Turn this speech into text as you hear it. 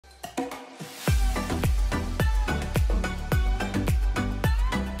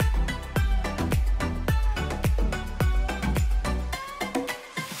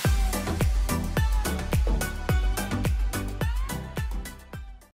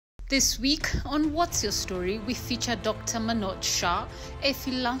This week on What's Your Story, we feature Dr. Manoj Shah, a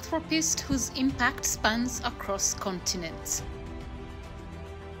philanthropist whose impact spans across continents.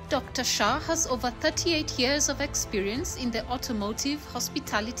 Dr. Shah has over 38 years of experience in the automotive,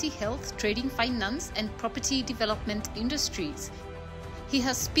 hospitality, health, trading, finance, and property development industries. He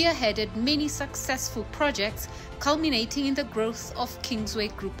has spearheaded many successful projects, culminating in the growth of Kingsway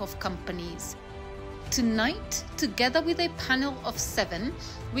Group of Companies. Tonight, together with a panel of 7,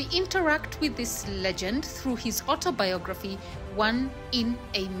 we interact with this legend through his autobiography, One in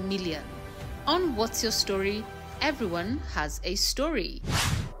a Million. On What's Your Story? Everyone has a story.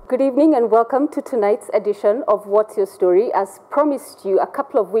 Good evening and welcome to tonight's edition of What's Your Story. As promised you a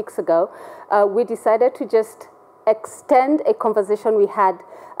couple of weeks ago, we decided to just extend a conversation we had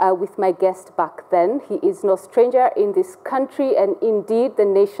with my guest back then. He is no stranger in this country and indeed the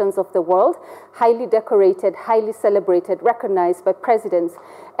nations of the world, highly decorated, highly celebrated, recognized by presidents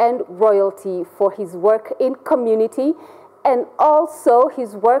and royalty for his work in community and also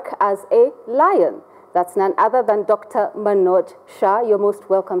his work as a lion. That's none other than Dr. Manoj Shah. You're most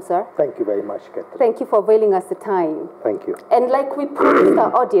welcome, sir. Thank you very much, Catherine. Thank you for availing us the time. Thank you. And like we promised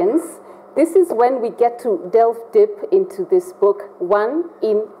our audience, this is when we get to delve deep into this book, One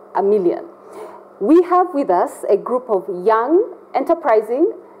in a Million. We have with us a group of young,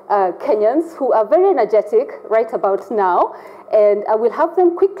 enterprising Kenyans who are very energetic right about now. And I will have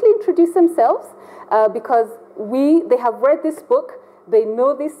them quickly introduce themselves because they have read this book, they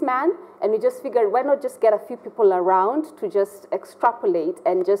know this man, and we just figured why not just get a few people around to just extrapolate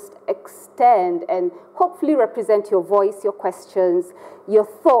and just extend and hopefully represent your voice, your questions, your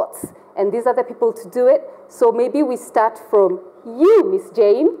thoughts. And these are the people to do it. So maybe we start from you, Miss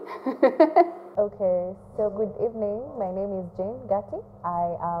Jane. Okay, so good evening. My name is Jane Gatti.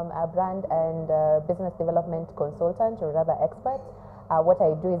 I am a brand and business development consultant, or rather expert. What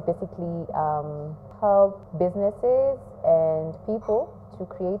I do is basically help businesses and people to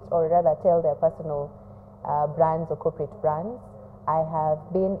create or rather tell their personal brands or corporate brands. I have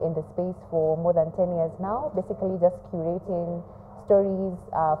been in the space for more than 10 years now, basically just curating stories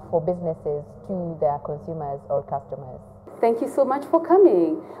for businesses to their consumers or customers. Thank you so much for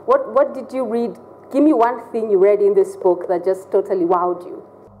coming. What did you read? Give me one thing you read in this book that just totally wowed you.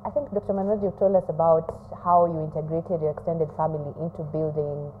 I think, Dr. Manoj, you've told us about how you integrated your extended family into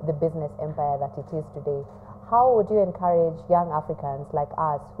building the business empire that it is today. How would you encourage young Africans like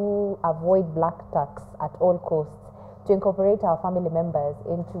us who avoid black tax at all costs to incorporate our family members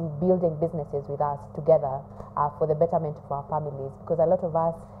into building businesses with us together for the betterment of our families? Because a lot of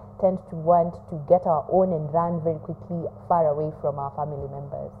us tend to want to get our own and run very quickly far away from our family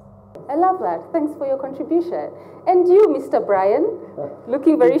members. I love that. Thanks for your contribution. And you, Mr. Brian,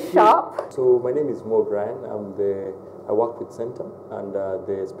 looking very sharp. So my name is Mo Brian. I work with Center and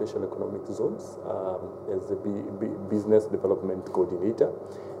the Special Economic Zones as the Business Development Coordinator.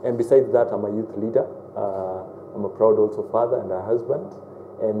 And besides that, I'm a youth leader. I'm a proud also father and a husband.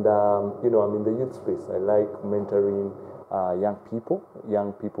 And, I'm in the youth space. I like mentoring young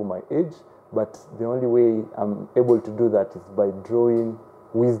people my age. But the only way I'm able to do that is by drawing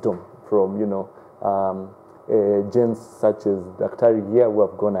wisdom from, gens such as Dr. here who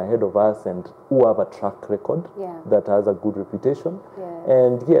have gone ahead of us and who have a track record that has a good reputation. Yes.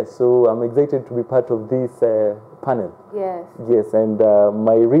 And yes, so I'm excited to be part of this panel. Yes. Yes, and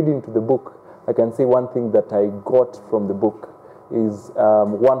my reading to the book, I can say one thing that I got from the book is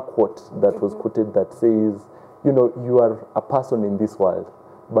one quote that was quoted that says, you are a person in this world,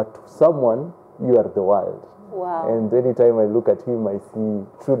 but to someone, you are the world. Wow. And anytime I look at him, I see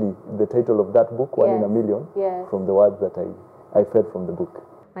truly the title of that book, One in a Million, from the words that I fed from the book.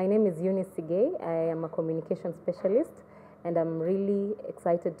 My name is Eunice Sigay. I am a communication specialist, and I'm really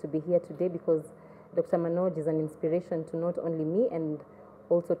excited to be here today because Dr. Manoj is an inspiration to not only me and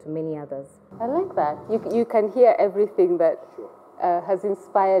also to many others. I like that. You can hear everything that has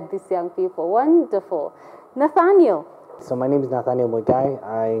inspired these young people. Wonderful. Nathaniel. So my name is Nathaniel Muigai.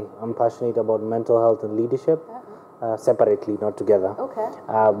 I am passionate about mental health and leadership, separately, not together. Okay.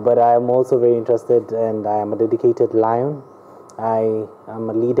 But I am also very interested, and I am a dedicated lion. I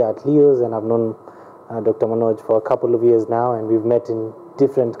am a leader at Leo's, and I've known Dr. Manoj for a couple of years now, and we've met in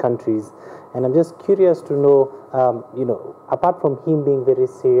different countries. And I'm just curious to know, apart from him being very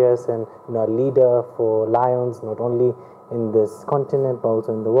serious and a leader for lions, not only in this continent but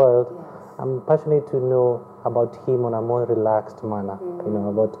also in the world, I'm passionate to know about him on a more relaxed manner,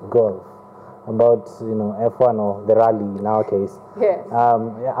 about golf, about, F1 or the rally in our case. Yes.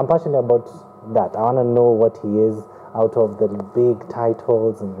 I'm passionate about that. I want to know what he is out of the big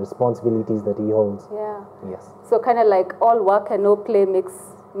titles and responsibilities that he holds. Yeah. Yes. So kind of like all work and no play makes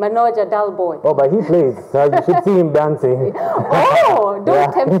Manoj, a dull boy. Oh, but he plays, so you should see him dancing. Oh,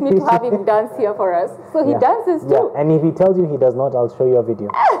 don't tempt me to have him dance here for us. So he dances too. Yeah, and if he tells you he does not, I'll show you a video.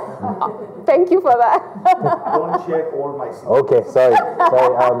 Thank you for that. Don't share all my secrets. Okay, sorry.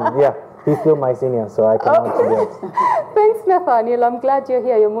 Yeah, he's still my senior, so I cannot do it. Thanks, Nathaniel. I'm glad you're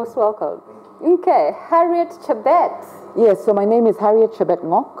here. You're most welcome. Okay, Harriet Chebet. Yes, so my name is Harriet Chebet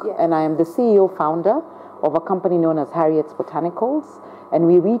Ngok, and I am the CEO founder of a company known as Harriet's Botanicals, and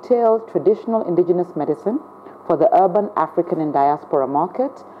we retail traditional indigenous medicine for the urban African and diaspora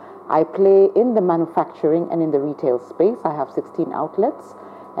market. I play in the manufacturing and in the retail space. I have 16 outlets,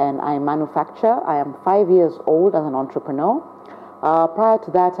 and I manufacture. I am 5 years old as an entrepreneur. Prior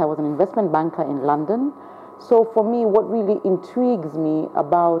to that, I was an investment banker in London. So for me, what really intrigues me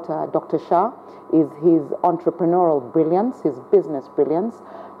about Dr. Shah is his entrepreneurial brilliance, his business brilliance.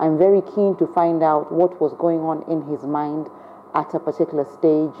 I'm very keen to find out what was going on in his mind at a particular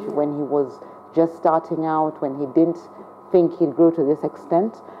stage when he was just starting out, when he didn't think he'd grow to this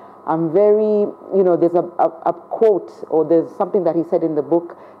extent. I'm very, there's a quote, or there's something that he said in the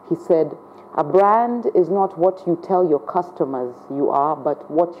book. He said, "A brand is not what you tell your customers you are, but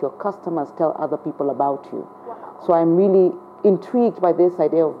what your customers tell other people about you." Wow. So I'm really intrigued by this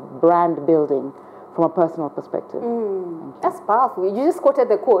idea of brand building from a personal perspective. That's powerful. You just quoted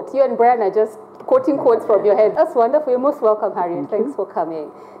the quote. You and Brian are just quoting quotes from your head. That's wonderful. You're most welcome, Harriet. Thanks for coming.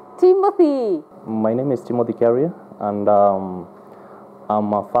 Timothy. My name is Timothy Carrier, and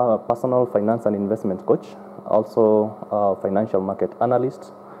I'm a personal finance and investment coach, also a financial market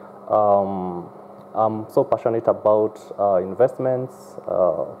analyst. I'm so passionate about investments,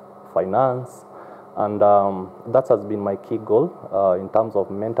 finance, and that has been my key goal in terms of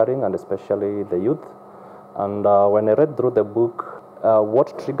mentoring, and especially the youth. And when I read through the book,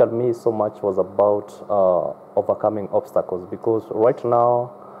 what triggered me so much was about overcoming obstacles, because right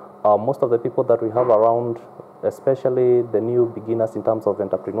now most of the people that we have around, especially the new beginners in terms of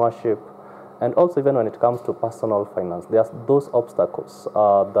entrepreneurship, and also even when it comes to personal finance, there's those obstacles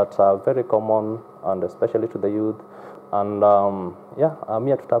that are very common, and especially to the youth. And yeah, I'm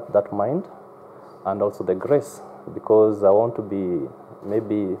here to tap that mind and also the grace, because I want to be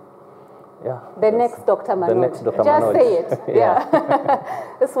maybe, the next Dr. Manoj. The next Dr. Just Manoj. say it.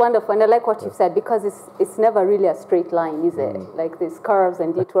 Yeah. It's wonderful. And I like what you've said, because it's never really a straight line, is it? Like these curves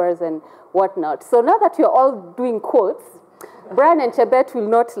and detours and whatnot. So now that you're all doing quotes, Brian and Chebet will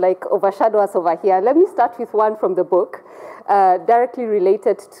not overshadow us over here. Let me start with one from the book, directly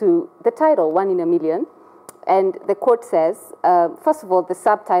related to the title, One in a Million. And the quote says, first of all, the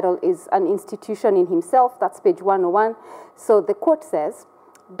subtitle is An Institution in Himself. That's page 101. So the quote says,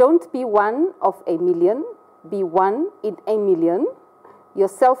 "Don't be one of a million, be one in a million. Your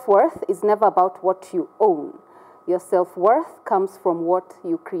self-worth is never about what you own. Your self-worth comes from what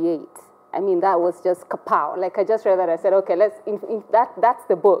you create." I mean, that was just kapow. I just read that. I said, okay, that's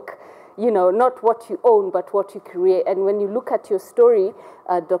the book. Not what you own, but what you create. And when you look at your story,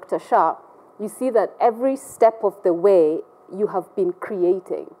 Dr. Shah, you see that every step of the way you have been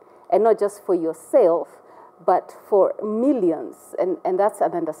creating, and not just for yourself, but for millions, and that's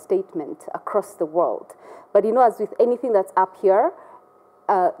an understatement, across the world. But as with anything that's up here,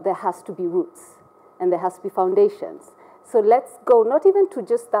 there has to be roots, and there has to be foundations. So let's go not even to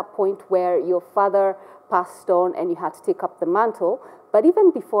just that point where your father passed on and you had to take up the mantle, but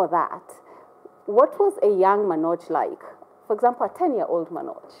even before that, what was a young Manoj like? For example, a 10-year-old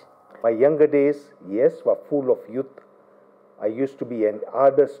Manoj. My younger days, yes, were full of youth. I used to be an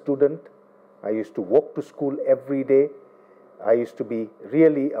ardent student. I used to walk to school every day. I used to be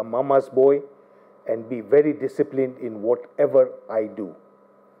really a mama's boy and be very disciplined in whatever I do.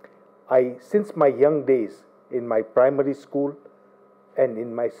 Since my young days in my primary school and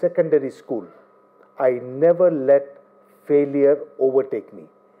in my secondary school, I never let failure overtake me.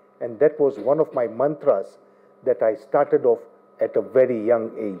 And that was one of my mantras that I started off at a very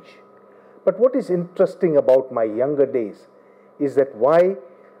young age. But what is interesting about my younger days is that why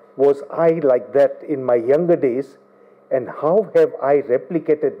was I like that in my younger days, and how have I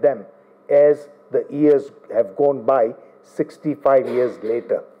replicated them as the years have gone by 65 years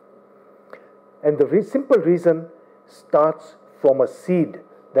later? And the simple reason starts from a seed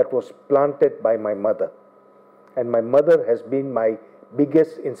that was planted by my mother. And my mother has been my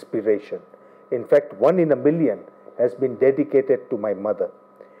biggest inspiration. In fact, One in a Million has been dedicated to my mother.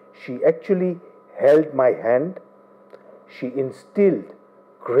 She actually held my hand. She instilled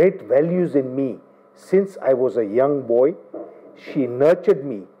great values in me since I was a young boy. She nurtured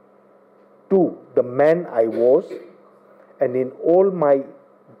me to the man I was, and in all my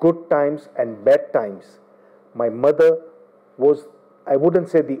good times and bad times, my mother was I wouldn't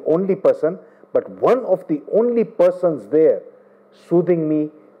say the only person, but one of the only persons there, soothing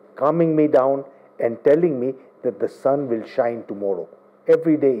me, calming me down, and telling me that the sun will shine tomorrow.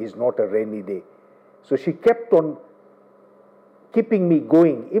 Every day is not a rainy day. So she kept on keeping me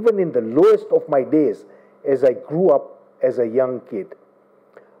going, even in the lowest of my days, as I grew up as a young kid.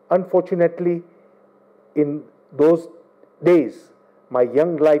 Unfortunately, in those days, my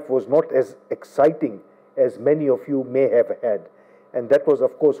young life was not as exciting as many of you may have had. And that was,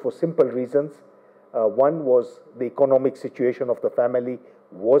 of course, for simple reasons. One was the economic situation of the family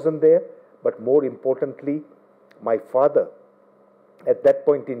wasn't there, but more importantly, my father at that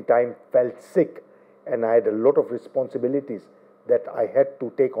point in time felt sick, and I had a lot of responsibilities that I had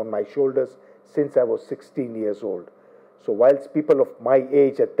to take on my shoulders since I was 16 years old. So whilst people of my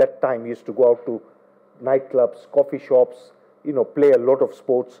age at that time used to go out to nightclubs, coffee shops, play a lot of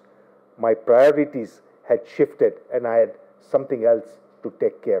sports, my priorities had shifted and I had something else to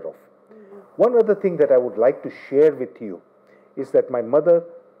take care of. One other thing that I would like to share with you is that my mother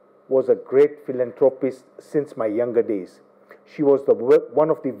was a great philanthropist since my younger days. She was one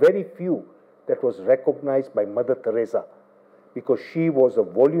of the very few that was recognized by Mother Teresa, because she was a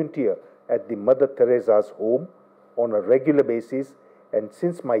volunteer at the Mother Teresa's home on a regular basis, and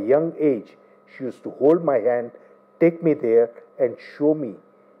since my young age, she used to hold my hand, take me there, and show me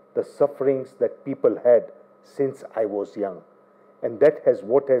the sufferings that people had since I was young. And that has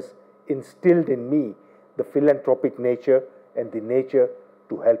what has instilled in me the philanthropic nature and the nature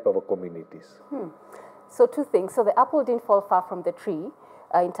to help our communities. So two things. So the apple didn't fall far from the tree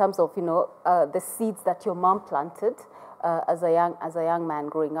in terms of, the seeds that your mom planted as a young man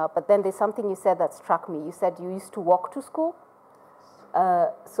growing up. But then there's something you said that struck me. You said you used to walk to school.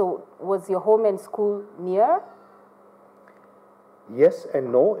 So was your home and school near? Yes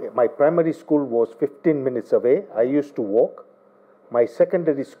and no. My primary school was 15 minutes away. I used to walk. My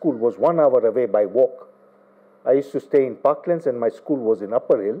secondary school was 1 hour away by walk. I used to stay in Parklands and my school was in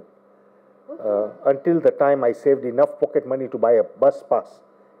Upper Hill until the time I saved enough pocket money to buy a bus pass.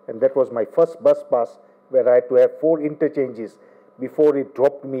 And that was my first bus pass, where I had to have 4 interchanges before it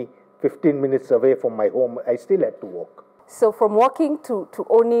dropped me 15 minutes away from my home. I still had to walk. So from walking to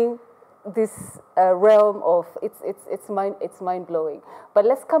owning this realm of, it's mind-blowing. But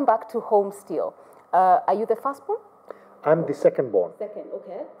let's come back to home still. Are you the firstborn? I'm the second born. Second,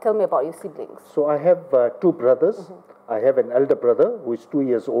 okay. Tell me about your siblings. So I have 2 brothers. I have an elder brother who is 2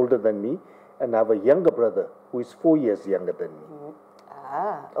 years older than me, and I have a younger brother who is 4 years younger than me.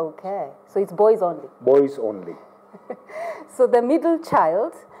 Ah, okay. So it's boys only? Boys only. So the middle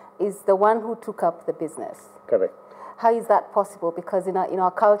child is the one who took up the business? Correct. How is that possible? Because in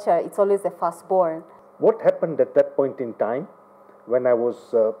our culture, it's always the firstborn. What happened at that point in time, when I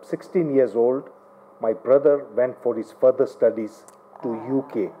was 16 years old, my brother went for his further studies to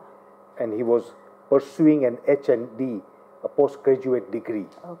UK, and he was pursuing an H&D, a postgraduate degree.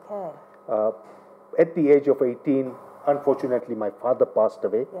 Okay. At the age of 18, unfortunately, my father passed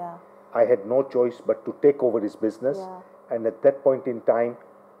away. Yeah. I had no choice but to take over his business. Yeah. And at that point in time,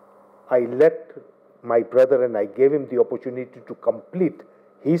 I let my brother and I gave him the opportunity to complete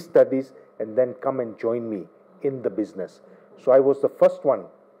his studies and then come and join me in the business. So I was the first one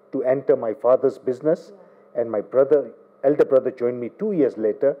to enter my father's business, and my elder brother joined me 2 years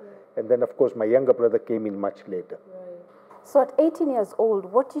later, and then of course my younger brother came in much later. So at 18 years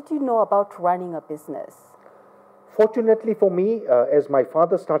old, what did you know about running a business? Fortunately for me, as my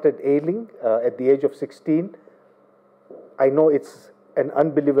father started ailing at the age of 16, I know it's an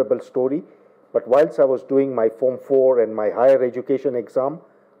unbelievable story, but whilst I was doing my Form 4 and my higher education exam,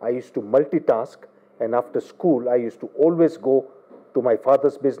 I used to multitask, and after school I used to always go to my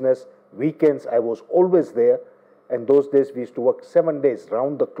father's business. Weekends I was always there, and those days we used to work 7 days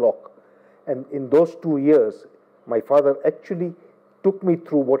round the clock. And in those 2 years, my father actually took me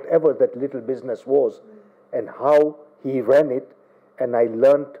through whatever that little business was and how he ran it, and I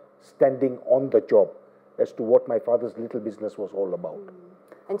learned standing on the job as to what my father's little business was all about.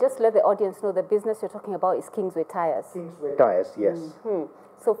 And just let the audience know, the business you're talking about is Kingsway Tires. Kingsway Tires, yes.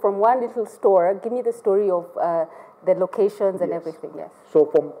 So from one little store, give me the story of the locations and everything. Yes. So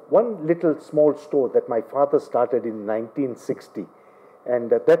from one little small store that my father started in 1960, and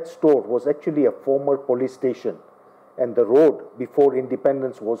that store was actually a former police station, and the road before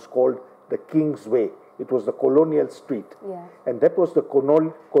independence was called the Kingsway. It was the Colonial Street, and that was the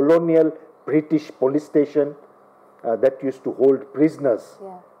colonial British police station that used to hold prisoners,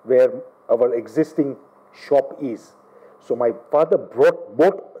 where our existing shop is. So my father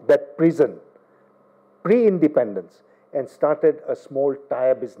bought that prison pre-independence and started a small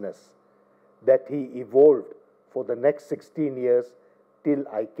tire business that he evolved for the next 16 years till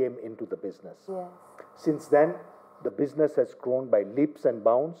I came into the business. Yes. Since then, the business has grown by leaps and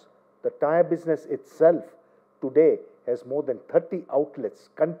bounds. The tire business itself today has more than 30 outlets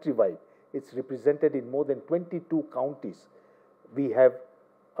countrywide. It's represented in more than 22 counties. We have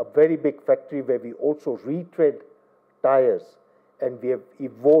a very big factory where we also retread tires, and we have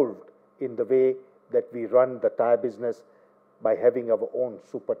evolved in the way that we run the tire business by having our own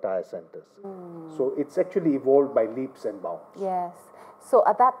super tire centers. So it's actually evolved by leaps and bounds. Yes. So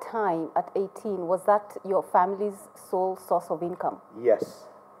at that time, at 18, was that your family's sole source of income? Yes.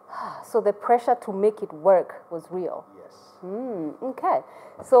 So the pressure to make it work was real? Yes. Okay.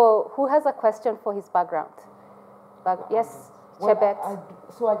 So who has a question for his background? Yes, well, Chebet.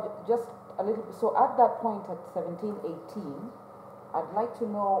 So at that point at 17, 18, I'd like to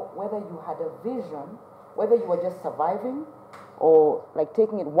know whether you had a vision, whether you were just surviving or like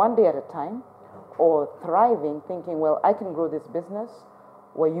taking it one day at a time, or thriving, thinking, well, I can grow this business.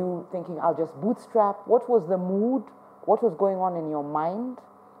 Were you thinking, I'll just bootstrap? What was the mood? What was going on in your mind?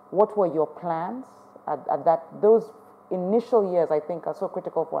 What were your plans at those initial years, I think, are so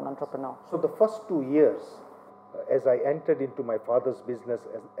critical for an entrepreneur? So the first 2 years, as I entered into my father's business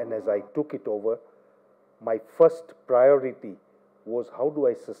and as I took it over, my first priority was how do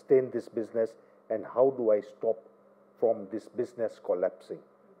I sustain this business and how do I stop from this business collapsing.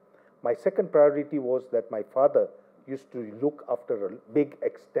 My second priority was that my father used to look after a big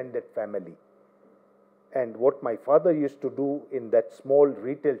extended family. And what my father used to do in that small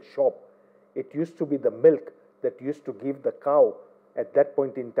retail shop, it used to be the milk that used to give the cow at that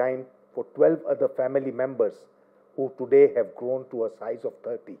point in time for 12 other family members who today have grown to a size of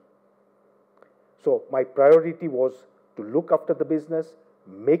 30. So my priority was to look after the business,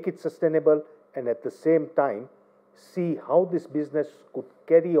 make it sustainable, and at the same time, see how this business could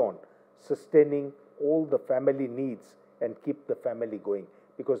carry on, sustaining all the family needs and keep the family going.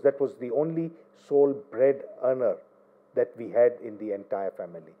 Because that was the only sole bread earner that we had in the entire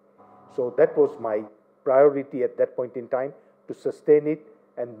family. So that was my priority at that point in time, to sustain it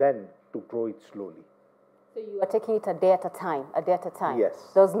and then to grow it slowly. So you were taking it a day at a time, a day at a time? Yes.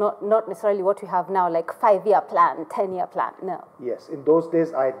 There was not necessarily what you have now, like 5-year plan, 10-year plan, no. Yes, in those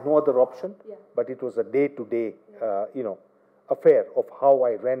days I had no other option, but it was a day-to-day, affair of how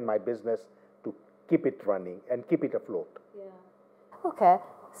I ran my business to keep it running and keep it afloat. Okay,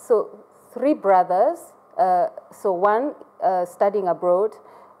 so 3 brothers, so one studying abroad,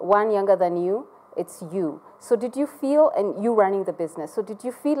 one younger than you, it's you. So did you feel, and you running the business, so did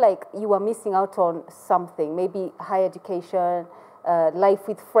you feel like you were missing out on something, maybe higher education, life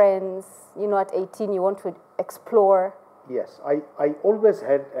with friends, at 18 you want to explore? Yes, I always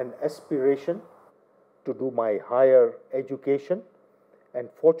had an aspiration to do my higher education, and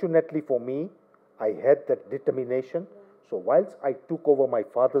fortunately for me, I had that determination. So whilst I took over my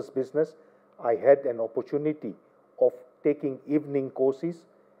father's business, I had an opportunity of taking evening courses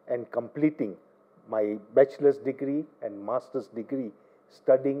and completing my bachelor's degree and master's degree,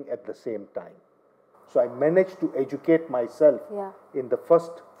 studying at the same time. So I managed to educate myself in the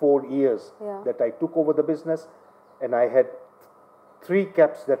first 4 years that I took over the business, and I had 3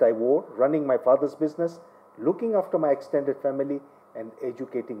 caps that I wore, running my father's business, looking after my extended family, and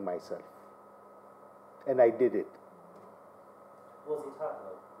educating myself. And I did it. Was it hard?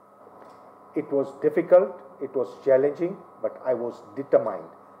 It was difficult, it was challenging, but I was determined,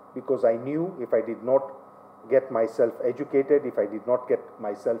 because I knew if I did not get myself educated, if I did not get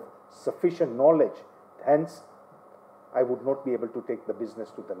myself sufficient knowledge, hence I would not be able to take the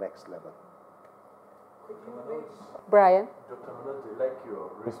business to the next level. Brian? Dr. Manoj, I like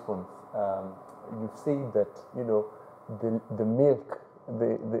your response. You've said that, the milk,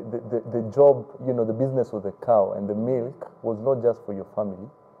 the job, the business with the cow and the milk was not just for your family,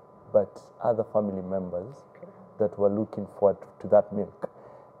 but other family members that were looking forward to that milk.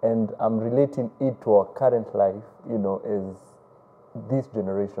 And I'm relating it to our current life, as this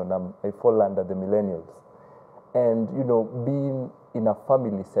generation. I fall under the millennials. And, being in a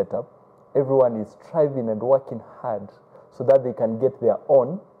family setup, everyone is striving and working hard so that they can get their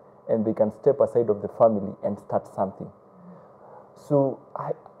own and they can step aside of the family and start something. So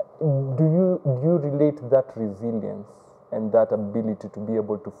do you relate that resilience and that ability to be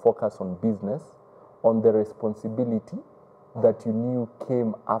able to focus on business, on the responsibility that you knew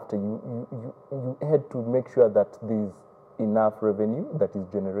came after you had to make sure that there's enough revenue that is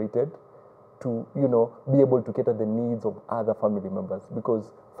generated to, be able to cater the needs of other family members?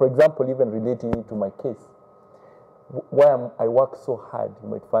 Because, for example, even relating it to my case, why I work so hard, you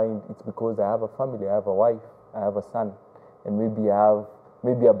might find it's because I have a family, I have a wife, I have a son, and maybe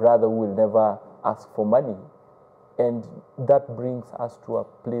a brother who will never ask for money and that brings us to a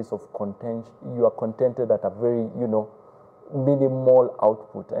place of contention. You are contented at a very, minimal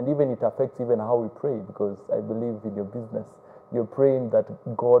output, and even it affects even how we pray, because I believe in your business, you're praying that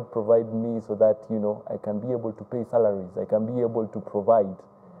God provide me so that, I can be able to pay salaries, I can be able to provide.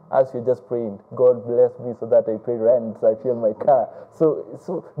 As you're just praying, God bless me so that I pay rent, I fuel my car. So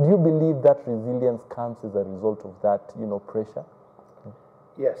do you believe that resilience comes as a result of that, pressure?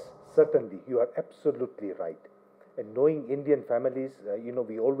 Yes, certainly. You are absolutely right. And knowing Indian families,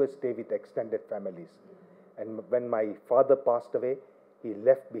 we always stay with extended families. And when my father passed away, he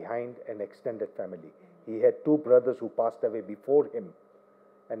left behind an extended family. He had 2 brothers who passed away before him.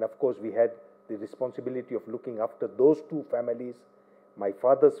 And of course, we had the responsibility of looking after those 2 families, my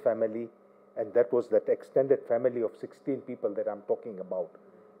father's family, and that was that extended family of 16 people that I'm talking about.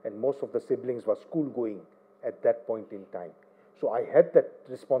 And most of the siblings were school going at that point in time. So I had that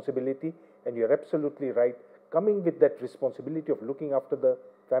responsibility, and you're absolutely right. Coming with that responsibility of looking after the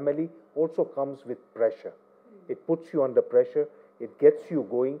family also comes with pressure. It puts you under pressure. It gets you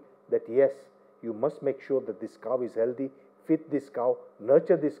going that yes, you must make sure that this cow is healthy, feed this cow,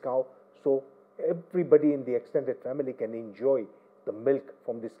 nurture this cow, so everybody in the extended family can enjoy the milk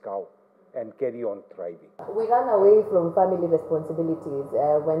from this cow and carry on thriving. We run away from family responsibilities.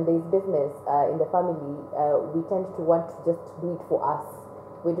 When there's business in the family, we tend to want to just do it for us.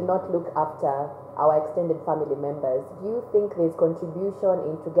 We do not look after our extended family members. Do you think there's contribution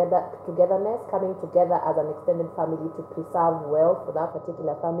in togetherness, coming together as an extended family to preserve wealth for that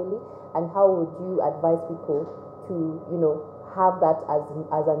particular family? And how would you advise people to, have that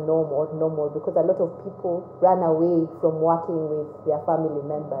as a norm or normal? Because a lot of people run away from working with their family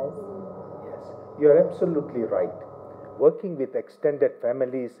members. Yes, you're absolutely right. Working with extended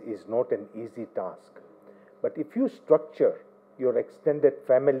families is not an easy task. But if you structure your extended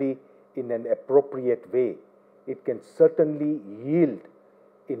family in an appropriate way, it can certainly yield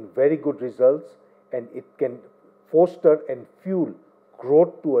in very good results, and it can foster and fuel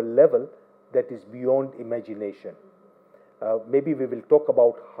growth to a level that is beyond imagination. Maybe we will talk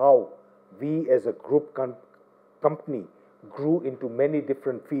about how we as a group company grew into many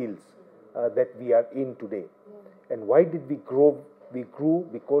different fields that we are in today. And why did we grow? We grew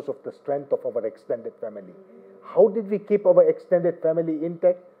because of the strength of our extended family. How did we keep our extended family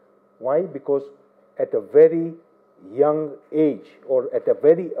intact? Why? Because at a very young age, or at a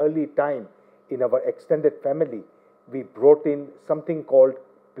very early time in our extended family, we brought in something called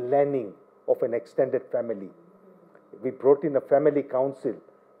planning of an extended family. We brought in a family council.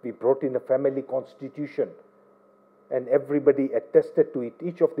 We brought in a family constitution. And everybody attested to it.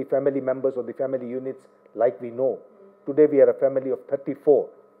 Each of the family members of the family units, like we know. Today we are a family of 34.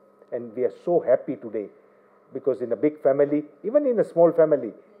 And we are so happy today. Because in a big family, even in a small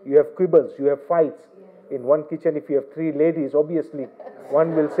family, you have quibbles, you have fights. In one kitchen, if you have 3 ladies, obviously,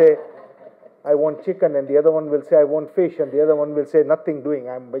 one will say, I want chicken, and the other one will say, I want fish, and the other one will say, nothing doing,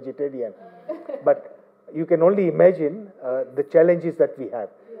 I'm vegetarian. But you can only imagine the challenges that we have.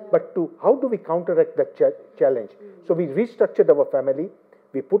 But how do we counteract that challenge? So we restructured our family.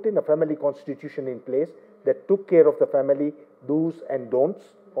 We put in a family constitution in place that took care of the family, do's and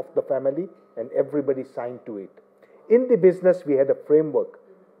don'ts of the family, and everybody signed to it. In the business, we had a framework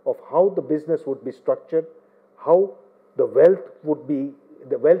of how the business would be structured, how the wealth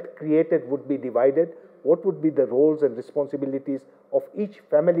created would be divided, what would be the roles and responsibilities of each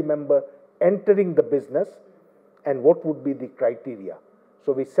family member entering the business, and what would be the criteria.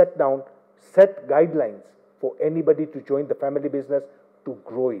 So we set guidelines for anybody to join the family business to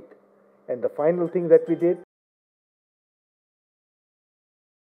grow it. And the final thing that we did,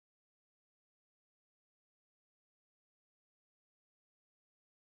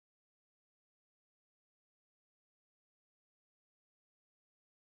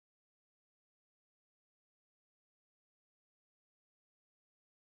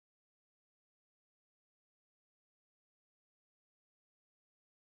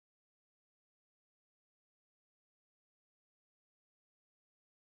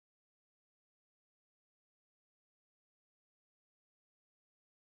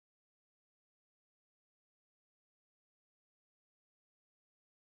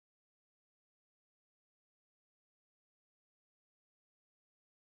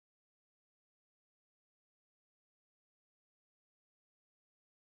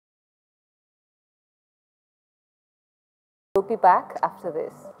 we'll be back after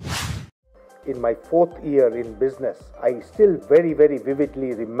this. in my 4th year in business, I still very, very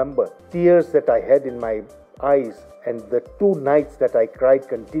vividly remember tears that I had in my eyes and the 2 nights that I cried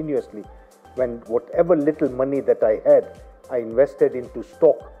continuously when whatever little money that I had, I invested into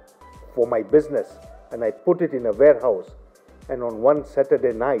stock for my business, and I put it in a warehouse. And on one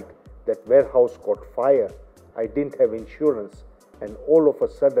Saturday night, that warehouse caught fire. I didn't have insurance, and all of a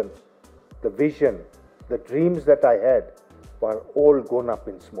sudden, the vision, the dreams that I had were all gone up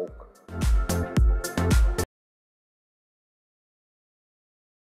in smoke.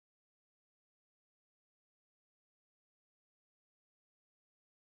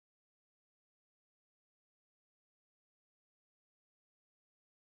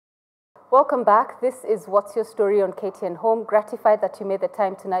 Welcome back. This is What's Your Story on KTN Home. Gratified that you made the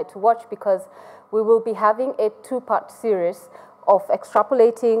time tonight to watch, because we will be having a two-part series of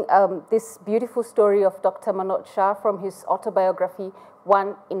extrapolating this beautiful story of Dr. Manoj Shah from his autobiography,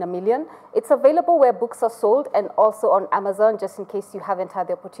 1 in a Million. It's available where books are sold and also on Amazon, just in case you haven't had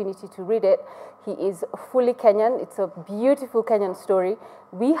the opportunity to read it. He is fully Kenyan. It's a beautiful Kenyan story.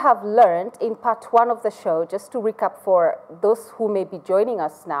 We have learned in part 1 of the show, just to recap for those who may be joining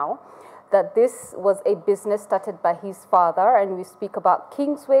us now, that this was a business started by his father, and we speak about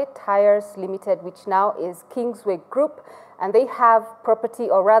Kingsway Tires Limited, which now is Kingsway Group, and they have property,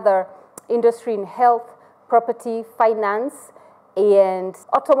 or rather industry in health, property, finance, and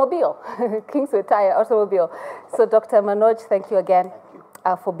automobile, Kingsway Tire Automobile. So Dr. Manoj, thank you again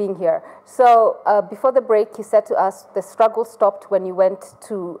for being here. So before the break, you said to us the struggle stopped when you went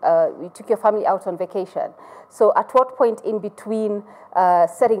to, you took your family out on vacation. So at what point in between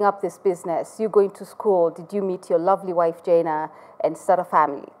setting up this business, you going to school, did you meet your lovely wife, Jaina, and start a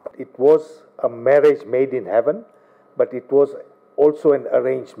family? It was a marriage made in heaven, but it was also an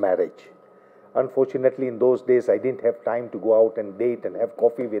arranged marriage. Unfortunately, in those days, I didn't have time to go out and date and have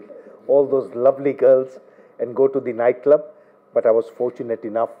coffee with all those lovely girls and go to the nightclub. But I was fortunate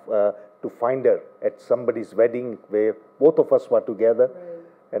enough to find her at somebody's wedding where both of us were together. Right.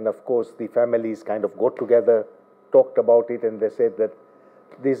 And of course, the families kind of got together, talked about it, and they said that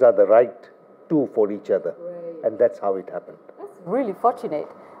these are the right two for each other. Right. And that's how it happened. That's really fortunate.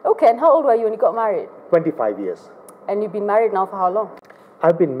 Okay, and how old were you when you got married? 25 years. And you've been married now for how long?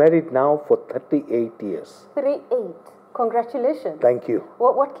 I've been married now for 38 years. 38. Congratulations. Thank you.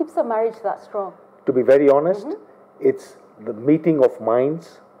 What keeps a marriage that strong? To be very honest, it's the meeting of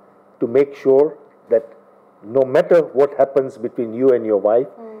minds to make sure that no matter what happens between you and your wife,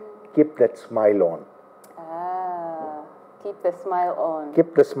 keep that smile on. Keep the smile on.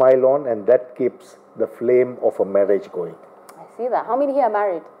 Keep the smile on, and that keeps the flame of a marriage going. I see that. How many here are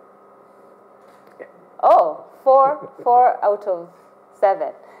married? Oh, four out of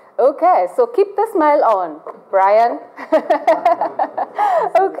 7. Okay, so keep the smile on, Brian.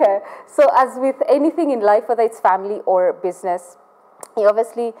 Okay, so as with anything in life, whether it's family or business, you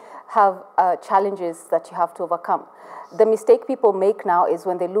obviously have challenges that you have to overcome. The mistake people make now is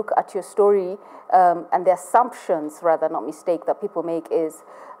when they look at your story, and the assumptions, rather, not mistake, that people make is,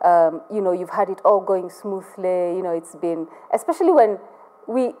 you know, you've had it all going smoothly, you know, it's been, especially when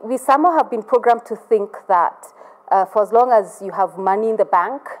we somehow have been programmed to think that for as long as you have money in the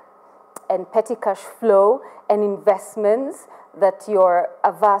bank and petty cash flow and investments, that your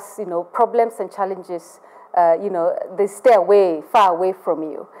averse, you know, problems and challenges, you know, they stay away, far away from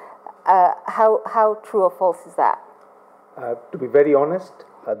you. How true or false is that? To be very honest,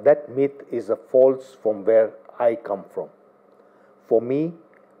 that myth is a false from where I come from. For me,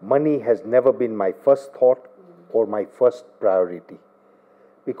 money has never been my first thought or my first priority.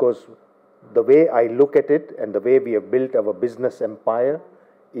 Because the way I look at it and the way we have built our business empire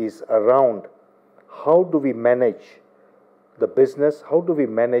is around how do we manage the business, how do we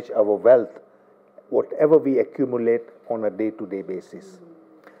manage our wealth, whatever we accumulate on a day-to-day basis.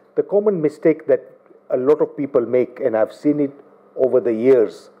 The common mistake that a lot of people make, and I've seen it over the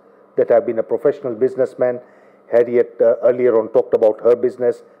years that I've been a professional businessman, Harriet earlier on talked about her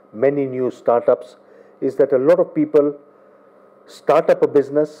business, many new startups, is that a lot of people start up a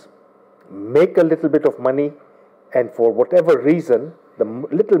business, make a little bit of money, and for whatever reason, the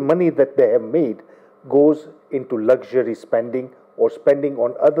little money that they have made goes into luxury spending or spending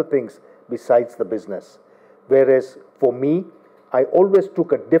on other things besides the business. Whereas for me, I always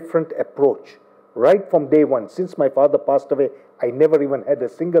took a different approach. Right from day one, since my father passed away, I never even had a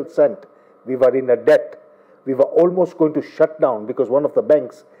single cent. We were in a debt. We were almost going to shut down because one of the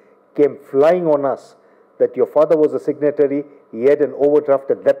banks came flying on us that your father was a signatory. He had an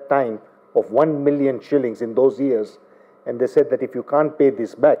overdraft at that time of 1 million shillings in those years. And they said that if you can't pay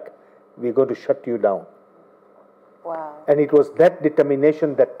this back, we're going to shut you down. Wow. And it was that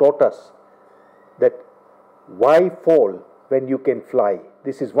determination that taught us that why fall when you can fly.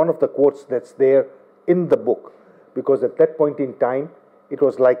 This is one of the quotes that's there in the book, because at that point in time, it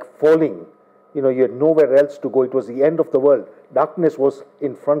was like falling. You know, you had nowhere else to go. It was the end of the world. Darkness was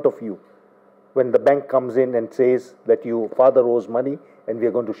in front of you. when the bank comes in and says that your father owes money and we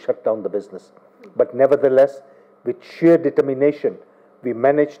are going to shut down the business. But nevertheless, with sheer determination, we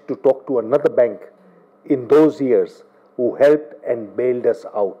managed to talk to another bank in those years who helped and bailed us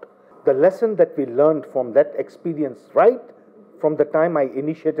out. The lesson that we learned from that experience, right from the time I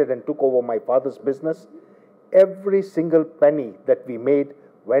initiated and took over my father's business, every single penny that we made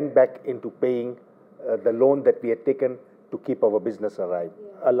went back into paying the loan that we had taken to keep our business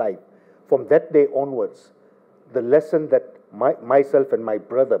alive. From that day onwards, the lesson that myself and my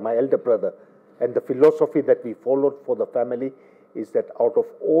brother, my elder brother, and the philosophy that we followed for the family is that out of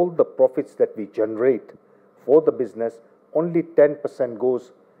all the profits that we generate for the business, only 10%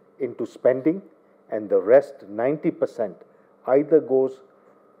 goes into spending, and the rest 90% either goes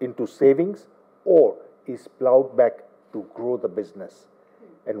into savings or is plowed back to grow the business.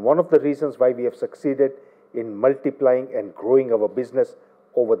 And one of the reasons why we have succeeded in multiplying and growing our business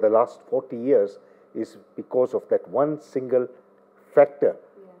over the last 40 years is because of that one single factor,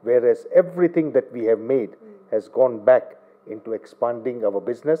 whereas everything that we have made has gone back into expanding our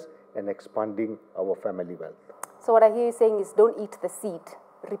business and expanding our family wealth. So what I hear you saying is don't eat the seed,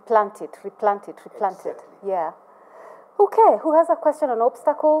 replant it, replant it, replant it. Yeah. Okay, who has a question on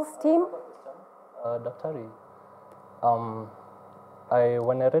obstacles, team? Daktari,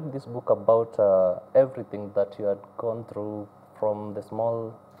 when I read this book about everything that you had gone through from the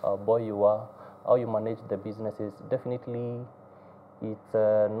small boy you were, how you managed the businesses, definitely it's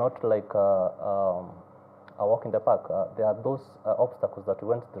not like a walk in the park. There are those obstacles that you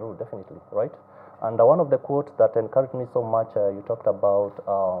went through, definitely, right? And one of the quotes that encouraged me so much, you talked about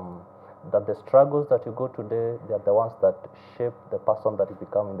that the struggles that you go today, they are the ones that shape the person that you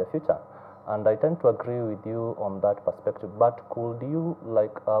become in the future. And I tend to agree with you on that perspective. But could you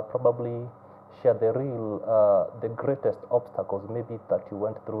probably share the greatest obstacles maybe that you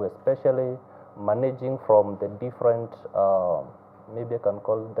went through, especially managing from the different, maybe I can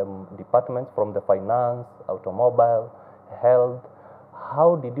call them departments, from the finance, automobile, health.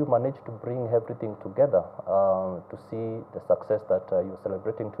 How did you manage to bring everything together to see the success that you're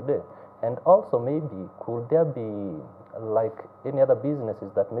celebrating today? And also maybe, could there be like any other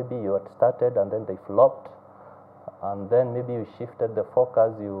businesses that maybe you had started and then they flopped, and then maybe you shifted the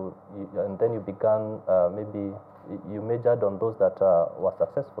focus, and then you began, maybe you majored on those that were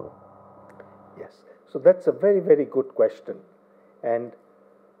successful? Yes, so that's a very, very good question. And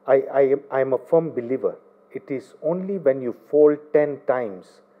I'm a firm believer. It is only when you fall 10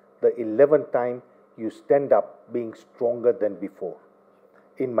 times, the 11th time you stand up being stronger than before.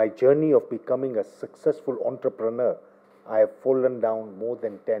 In my journey of becoming a successful entrepreneur, I have fallen down more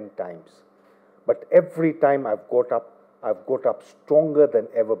than 10 times. But every time I've got up stronger than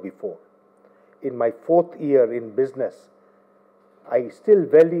ever before. In my 4th year in business, I still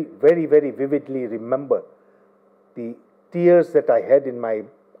very, very, very vividly remember the tears that I had in my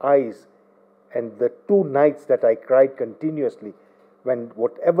eyes and the 2 nights that I cried continuously when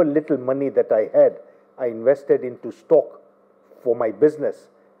whatever little money that I had, I invested into stock for my business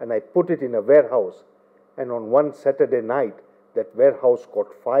and I put it in a warehouse. And on one Saturday night, that warehouse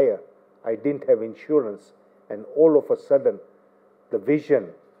caught fire. I didn't have insurance, and all of a sudden, the vision,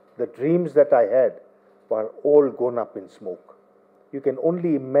 the dreams that I had were all gone up in smoke. You can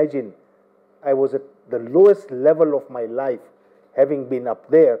only imagine I was at the lowest level of my life, having been up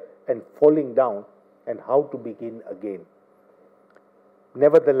there and falling down, and how to begin again.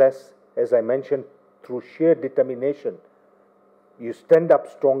 Nevertheless, as I mentioned, through sheer determination, you stand up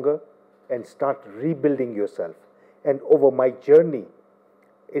stronger and start rebuilding yourself. And over my journey,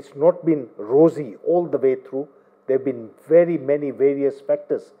 it's not been rosy all the way through. There have been very many various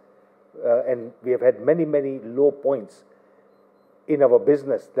factors, and we have had many, many low points in our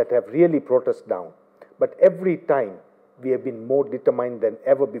business that have really brought us down. But every time, we have been more determined than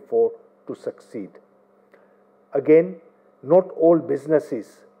ever before to succeed. Again, not all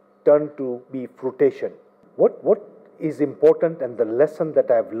businesses turn to be fruition. What is important, and the lesson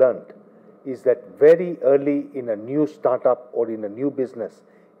that I've learned, is that very early in a new startup or in a new business,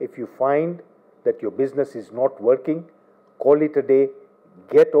 if you find that your business is not working, call it a day,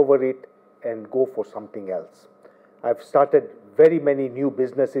 get over it, and go for something else. I've started very many new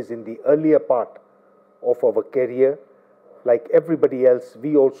businesses in the earlier part of our career. Like everybody else,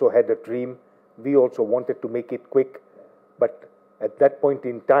 we also had a dream. We also wanted to make it quick. But at that point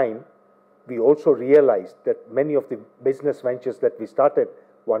in time, we also realized that many of the business ventures that we started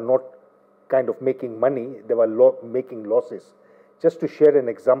were not kind of making money. They were making losses. Just to share an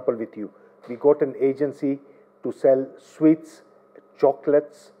example with you, we got an agency to sell sweets,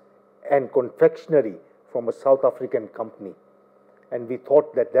 chocolates, and confectionery from a South African company. and we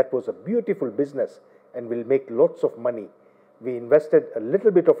thought that that was a beautiful business and will make lots of money. We invested a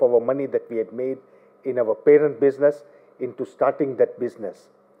little bit of our money that we had made in our parent business into starting that business.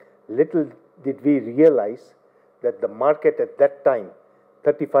 Little did we realize that the market at that time,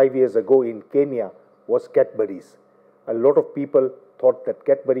 35 years ago in Kenya, was Cadbury's. A lot of people thought that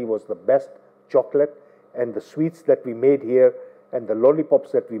Cadbury was the best chocolate, and the sweets that we made here and the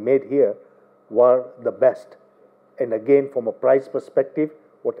lollipops that we made here were the best. And again, from a price perspective,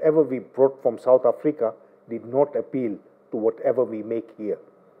 whatever we brought from South Africa did not appeal to whatever we make here.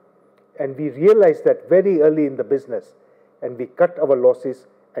 And we realized that very early in the business, and we cut our losses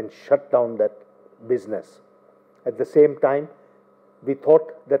and shut down that business. At the same time, we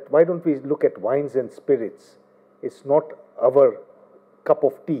thought that why don't we look at wines and spirits? It's not our cup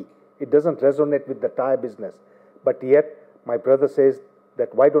of tea. It doesn't resonate with the tire business. But yet, my brother says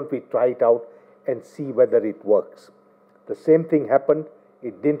that why don't we try it out and see whether it works. The same thing happened.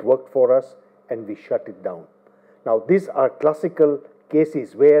 It didn't work for us, and we shut it down. Now, these are classical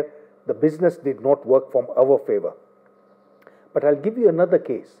cases where the business did not work from our favor. But I'll give you another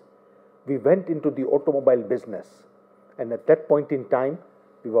case. We went into the automobile business, and at that point in time,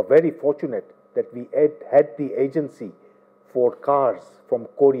 we were very fortunate that we had the agency for cars from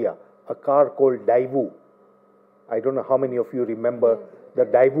Korea, a car called Daewoo. I don't know how many of you remember the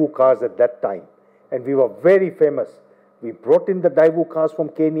Daewoo cars at that time. And we were very famous. We brought in the Daewoo cars from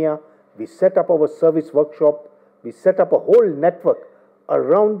Kenya. We set up our service workshop. We set up a whole network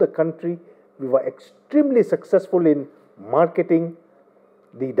around the country. We were extremely successful in marketing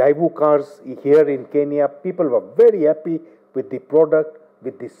the Daewoo cars here in Kenya. People were very happy with the product,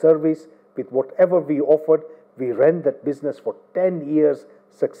 with the service, with whatever we offered. We ran that business for 10 years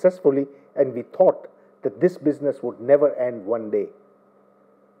successfully, and we thought that this business would never end one day.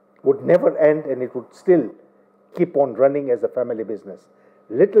 Would never end, and it would still keep on running as a family business.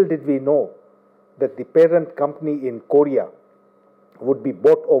 Little did we know that the parent company in Korea would be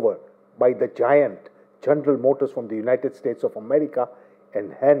bought over by the giant General Motors from the United States of America,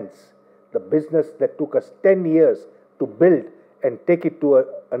 and hence the business that took us 10 years to build and take it to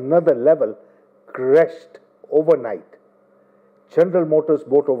another level crashed overnight. General Motors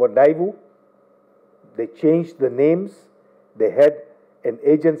bought over Daewoo. They changed the names. They had an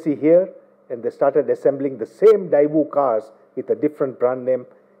agency here, and they started assembling the same Daewoo cars with a different brand name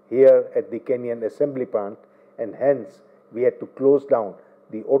here at the Kenyan assembly plant, and hence we had to close down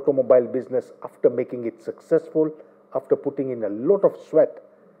the automobile business after making it successful, after putting in a lot of sweat,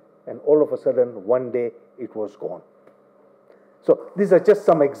 and all of a sudden one day it was gone. So these are just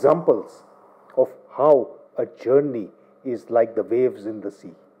some examples of how a journey is like the waves in the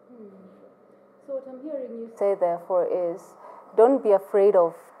sea. So what I'm hearing you say therefore is, don't be afraid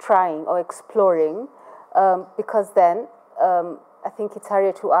of trying or exploring, because then, I think it's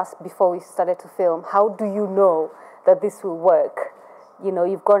Harriet who asked before we started to film, how do you know that this will work? You know,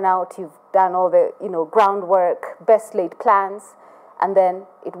 you've gone out, you've done all the, groundwork, best laid plans, and then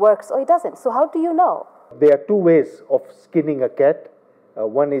it works or it doesn't. So how do you know? There are two ways of skinning a cat.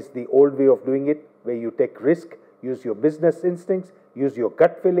 One is the old way of doing it, where you take risk, use your business instincts, use your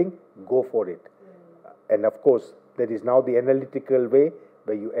gut feeling, go for it. And of course, there is now the analytical way,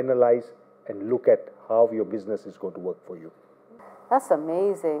 where you analyze and look at how your business is going to work for you. That's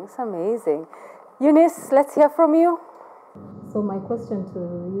amazing. It's amazing. Eunice, let's hear from you. So my question to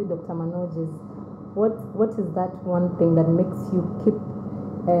you, Dr. Manoj, is what is that one thing that makes you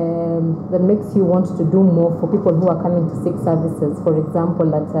want to do more for people who are coming to seek services? For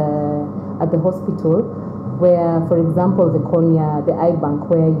example, at the hospital, where, for example, the cornea, the eye bank,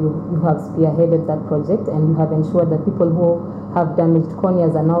 where you have spearheaded that project and you have ensured that people who have damaged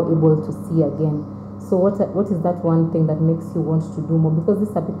corneas are now able to see again. So what is that one thing that makes you want to do more? Because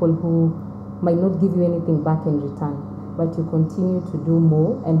these are people who might not give you anything back in return, but you continue to do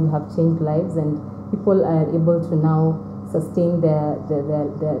more and you have changed lives, and people are able to now sustain their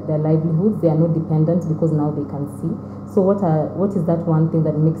livelihoods. They are not dependent because now they can see. So what is that one thing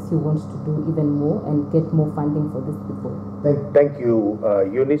that makes you want to do even more and get more funding for these people? Thank you,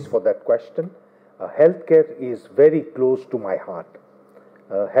 Eunice, for that question. Healthcare is very close to my heart.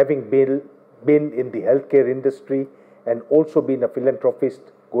 Having been in the healthcare industry and also been a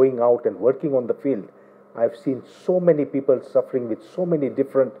philanthropist, going out and working on the field, I've seen so many people suffering with so many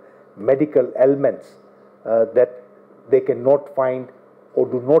different medical ailments that they cannot find or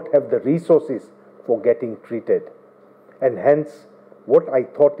do not have the resources for getting treated. And hence, what I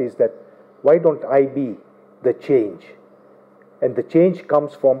thought is that, why don't I be the change? And the change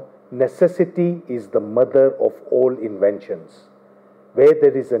comes from necessity is the mother of all inventions. Where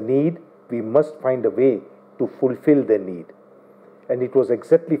there is a need, we must find a way to fulfill the need. And it was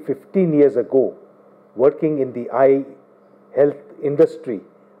exactly 15 years ago, working in the eye health industry,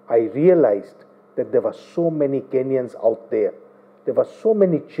 I realized that there were so many Kenyans out there. There were so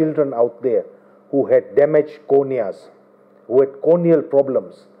many children out there who had damaged corneas, who had corneal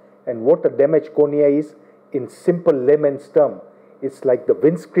problems. And what a damaged cornea is, in simple layman's term, it's like the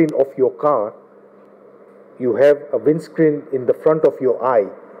windscreen of your car. You have a windscreen in the front of your eye.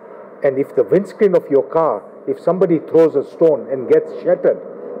 And if the windscreen of your car, if somebody throws a stone and gets shattered,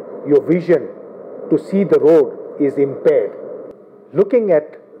 your vision to see the road is impaired. Looking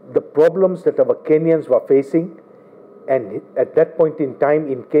at the problems that our Kenyans were facing, and at that point in time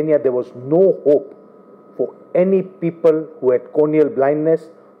in Kenya, there was no hope for any people who had corneal blindness,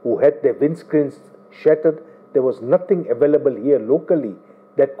 who had their windscreens shattered. There was nothing available here locally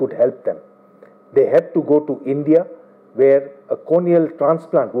that could help them. They had to go to India, where a corneal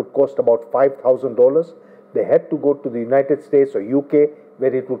transplant would cost about $5,000. They had to go to the United States or UK,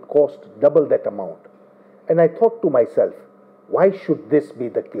 where it would cost double that amount. And I thought to myself, why should this be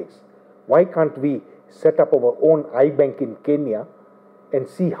the case? Why can't we set up our own eye bank in Kenya and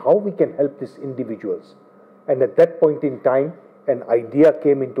see how we can help these individuals? And at that point in time, an idea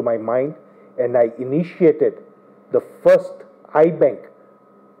came into my mind, and I initiated the first eye bank,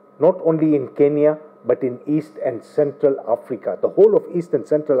 not only in Kenya, but in East and Central Africa. The whole of East and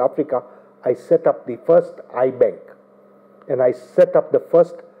Central Africa, I set up the first eye bank. And I set up the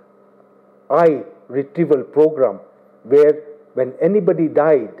first eye retrieval program, where when anybody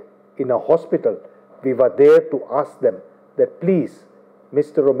died in a hospital, we were there to ask them that, please,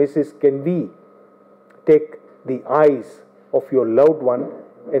 Mr. or Mrs., can we take the eyes of your loved one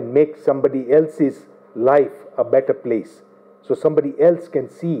and make somebody else's life a better place, so somebody else can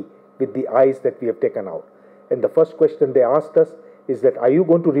see with the eyes that we have taken out. And the first question they asked us is that, are you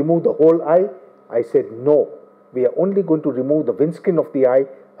going to remove the whole eye? I said, no, we are only going to remove the windscreen of the eye,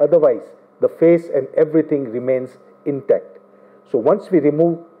 otherwise the face and everything remains intact. So once we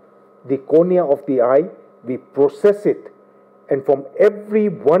remove the cornea of the eye, we process it, and from every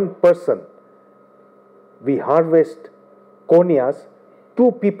one person, we harvest corneas.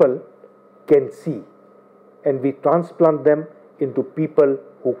 2 people can see, and we transplant them into people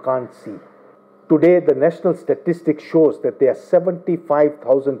who can't see. Today, the national statistics shows that there are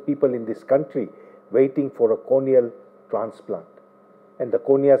 75,000 people in this country waiting for a corneal transplant, and the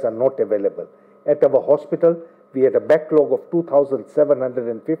corneas are not available. At our hospital, we had a backlog of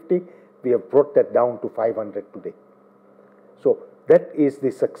 2,750. We have brought that down to 500 today. So that is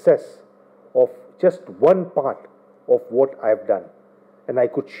the success of just one part of what I have done. And I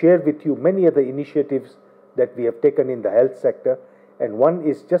could share with you many other initiatives that we have taken in the health sector. And one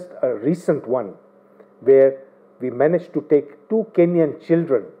is just a recent one, where we managed to take 2 Kenyan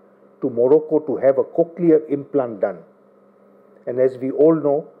children to Morocco to have a cochlear implant done. And as we all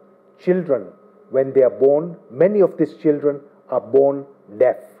know, children, when they are born, many of these children are born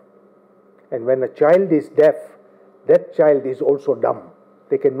deaf. And when a child is deaf, that child is also dumb.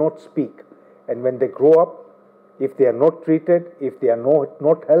 They cannot speak. And when they grow up, if they are not treated, if they are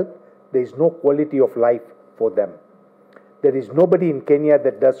not helped, there is no quality of life for them. There is nobody in Kenya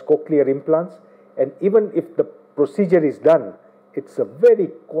that does cochlear implants. And even if the procedure is done, it's a very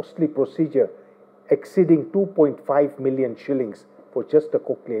costly procedure, exceeding 2.5 million shillings for just a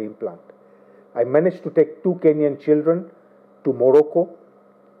cochlear implant. I managed to take 2 Kenyan children to Morocco,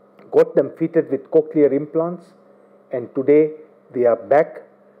 got them fitted with cochlear implants, and today they are back.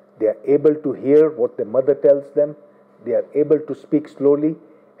 They are able to hear what their mother tells them. They are able to speak slowly.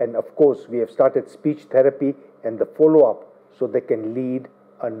 And of course, we have started speech therapy and the follow-up so they can lead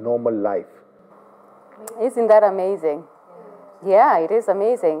a normal life. Isn't that amazing? Yeah, it is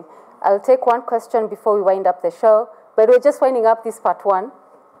amazing. I'll take one question before we wind up the show, but we're just winding up this part 1,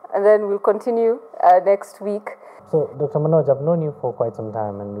 and then we'll continue next week. So, Dr. Manoj, I've known you for quite some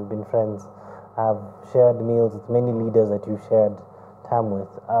time, and we've been friends. I've shared meals with many leaders that you've shared time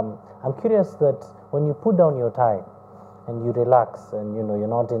with. I'm curious that when you put down your tie and you relax, and you're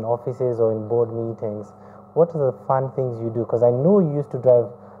not in offices or in board meetings, what are the fun things you do? Because I know you used to drive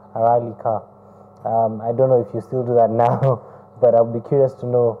a rally car. I don't know if you still do that now, but I'll be curious to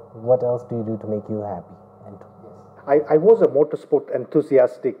know, what else do you do to make you happy? I was a motorsport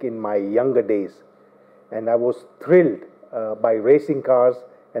enthusiastic in my younger days, and I was thrilled by racing cars,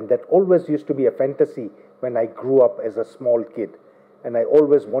 and that always used to be a fantasy when I grew up as a small kid. And I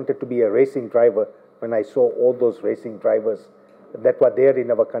always wanted to be a racing driver when I saw all those racing drivers that were there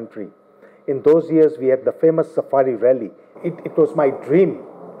in our country. In those years, we had the famous Safari Rally. It was my dream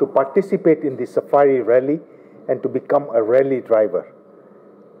to participate in the Safari Rally and to become a rally driver.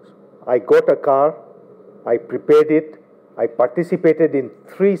 I got a car, I prepared it, I participated in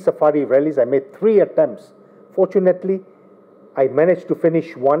 3 safari rallies. I made 3 attempts. Fortunately, I managed to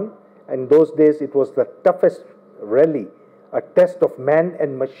finish one. In those days, it was the toughest rally, a test of man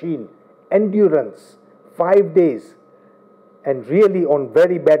and machine, endurance, 5 days, and really on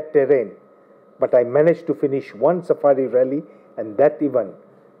very bad terrain. But I managed to finish one safari rally, and that even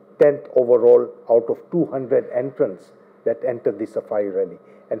 10th overall out of 200 entrants that entered the safari rally.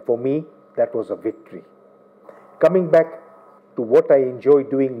 And for me, that was a victory. Coming back to what I enjoy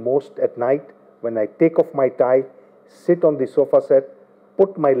doing most at night, when I take off my tie, sit on the sofa set,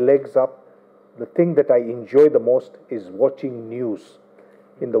 put my legs up, the thing that I enjoy the most is watching news.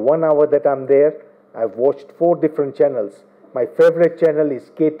 In the 1 hour that I'm there, I've watched 4 different channels. My favorite channel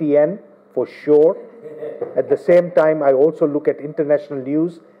is KTN for sure. At the same time, I also look at international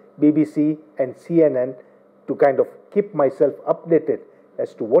news, BBC and CNN, to kind of keep myself updated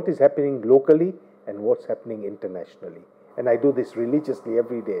as to what is happening locally and what's happening internationally. And I do this religiously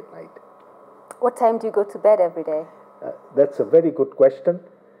every day at night. What time do you go to bed every day? That's a very good question,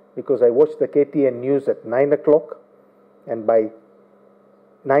 because I watch the KTN news at 9 o'clock, and by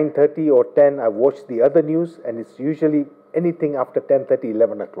 9:30 or 10, I watch the other news, and it's usually anything after 10:30,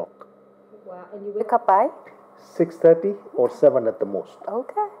 11 o'clock. Wow, and you wake up by? 6:30 or 7 at the most.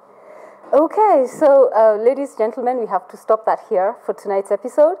 Okay. Okay, so ladies and gentlemen, we have to stop that here for tonight's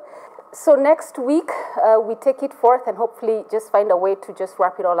episode. So next week, we take it forth and hopefully just find a way to just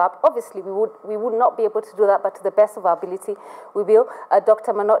wrap it all up. Obviously, we would not be able to do that, but to the best of our ability, we will.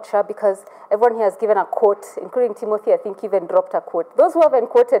 Dr. Manoj Shah, because everyone here has given a quote, including Timothy, I think even dropped a quote. Those who haven't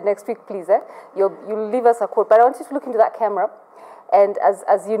quoted next week, please, you'll leave us a quote. But I want you to look into that camera. And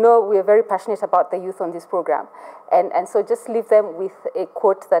as you know, we are very passionate about the youth on this program. And so just leave them with a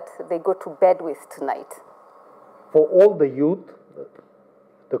quote that they go to bed with tonight. For all the youth,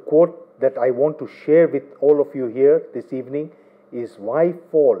 the quote that I want to share with all of you here this evening is, why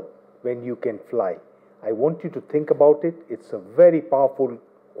fall when you can fly? I want you to think about it. It's a very powerful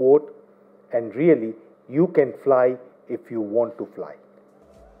quote, and really, you can fly if you want to fly.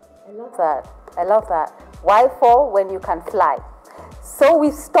 I love that. I love that. Why fall when you can fly? So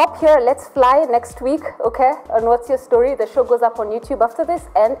we stop here. Let's fly next week, okay? On What's Your Story? The show goes up on YouTube after this,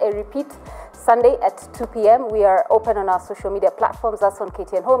 and a repeat Sunday at 2 p.m. We are open on our social media platforms. That's on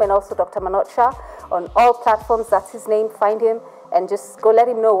KTN Home, and also Dr. Manoj Shah on all platforms. That's his name. Find him and just go let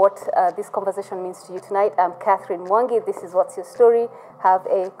him know what this conversation means to you tonight. I'm Catherine Mwangi. This is What's Your Story. Have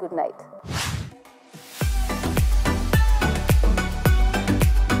a good night.